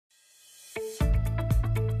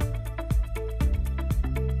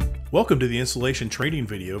Welcome to the installation training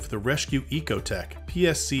video for the Rescue EcoTech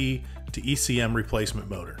PSC to ECM replacement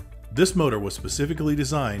motor. This motor was specifically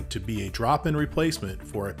designed to be a drop-in replacement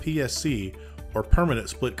for a PSC or permanent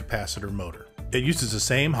split capacitor motor. It uses the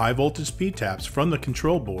same high voltage speed taps from the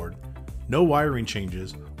control board, no wiring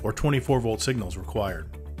changes or 24 volt signals required.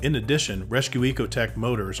 In addition, Rescue EcoTech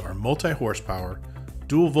motors are multi-horsepower,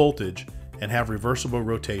 dual voltage, and have reversible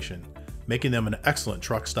rotation, making them an excellent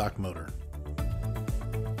truck stock motor.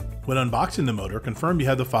 When unboxing the motor, confirm you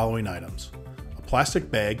have the following items: a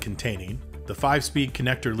plastic bag containing the 5-speed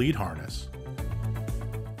connector lead harness,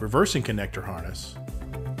 reversing connector harness,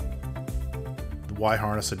 the Y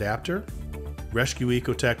harness adapter, Rescue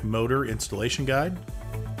EcoTech motor installation guide,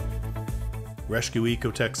 Rescue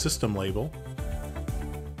EcoTech system label,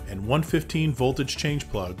 and 115 voltage change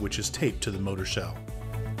plug which is taped to the motor shell.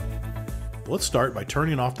 Let's start by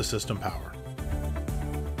turning off the system power.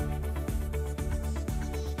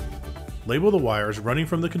 Label the wires running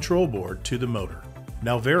from the control board to the motor.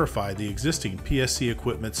 Now verify the existing PSC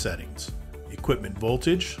equipment settings: equipment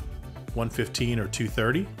voltage, 115 or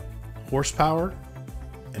 230, horsepower,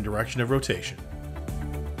 and direction of rotation.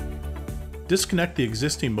 Disconnect the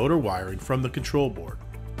existing motor wiring from the control board.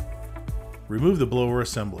 Remove the blower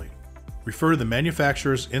assembly. Refer to the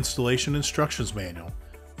manufacturer's installation instructions manual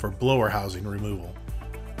for blower housing removal.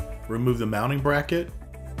 Remove the mounting bracket,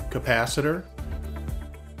 capacitor,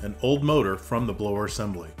 and old motor from the blower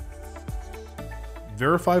assembly.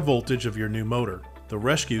 Verify voltage of your new motor. The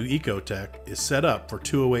Rescue EcoTech is set up for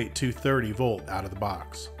 208/230 volt out of the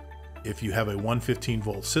box. If you have a 115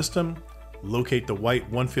 volt system, locate the white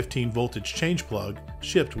 115 voltage change plug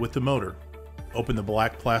shipped with the motor. Open the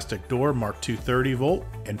black plastic door marked 230 volt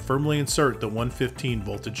and firmly insert the 115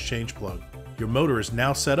 voltage change plug. Your motor is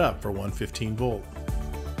now set up for 115 volt.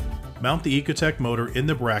 Mount the EcoTech motor in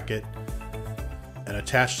the bracket and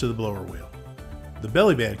attach to the blower wheel. The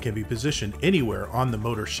belly band can be positioned anywhere on the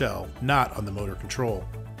motor shell, not on the motor control.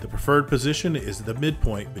 The preferred position is the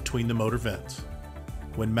midpoint between the motor vents.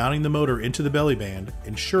 When mounting the motor into the belly band,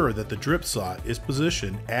 ensure that the drip slot is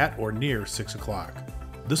positioned at or near 6 o'clock.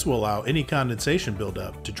 This will allow any condensation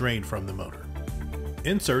buildup to drain from the motor.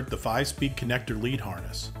 Insert the 5-speed connector lead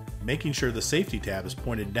harness, making sure the safety tab is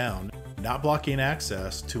pointed down, not blocking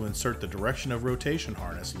access to insert the direction of rotation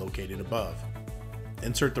harness located above.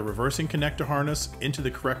 Insert the reversing connector harness into the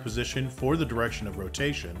correct position for the direction of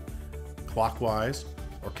rotation, clockwise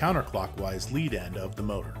or counterclockwise lead end of the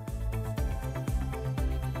motor.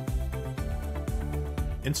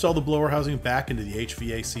 Install the blower housing back into the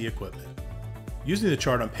HVAC equipment. Using the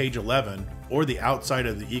chart on page 11 or the outside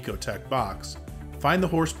of the EcoTech box, find the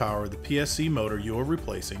horsepower of the PSC motor you are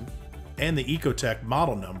replacing and the EcoTech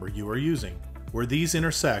model number you are using. Where these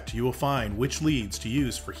intersect, you will find which leads to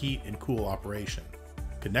use for heat and cool operation.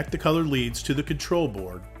 Connect the colored leads to the control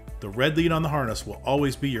board. The red lead on the harness will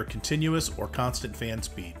always be your continuous or constant fan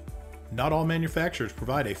speed. Not all manufacturers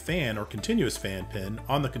provide a fan or continuous fan pin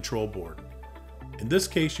on the control board. In this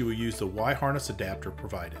case, you will use the Y harness adapter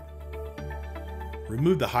provided.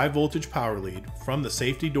 Remove the high voltage power lead from the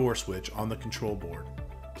safety door switch on the control board.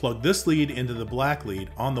 Plug this lead into the black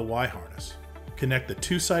lead on the Y harness. Connect the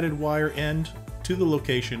two-sided wire end to the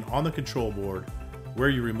location on the control board where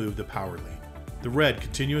you remove the power lead. The red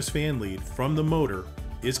continuous fan lead from the motor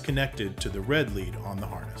is connected to the red lead on the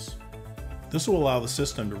harness. This will allow the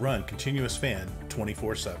system to run continuous fan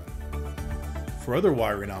 24/7. For other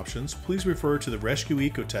wiring options, please refer to the Rescue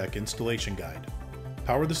EcoTech installation guide.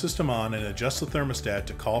 Power the system on and adjust the thermostat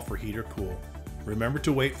to call for heat or cool. Remember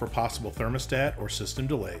to wait for possible thermostat or system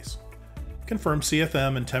delays. Confirm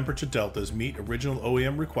CFM and temperature deltas meet original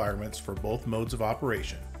OEM requirements for both modes of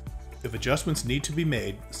operation. If adjustments need to be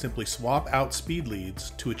made, simply swap out speed leads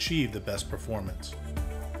to achieve the best performance.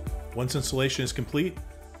 Once installation is complete,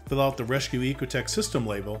 fill out the Rescue EcoTech system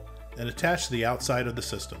label and attach to the outside of the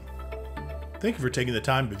system. Thank you for taking the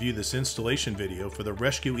time to view this installation video for the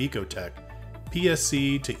Rescue EcoTech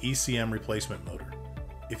PSC to ECM replacement motor.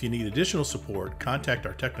 If you need additional support, contact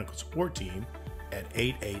our technical support team at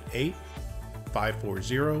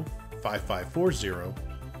 888-540-5540,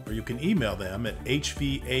 or you can email them at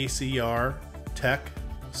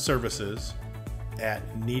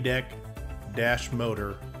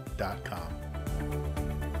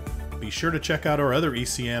hvacrtechservices@nidec-motor.com. Be sure to check out our other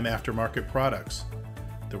ECM aftermarket products: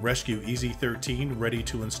 the Rescue EZ13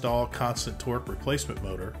 ready-to-install constant torque replacement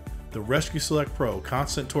motor, the Rescue Select Pro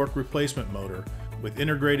constant torque replacement motor with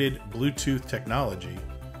integrated Bluetooth technology,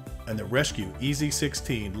 and the Rescue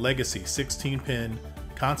EZ16 Legacy 16-pin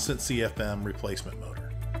constant CFM replacement motor.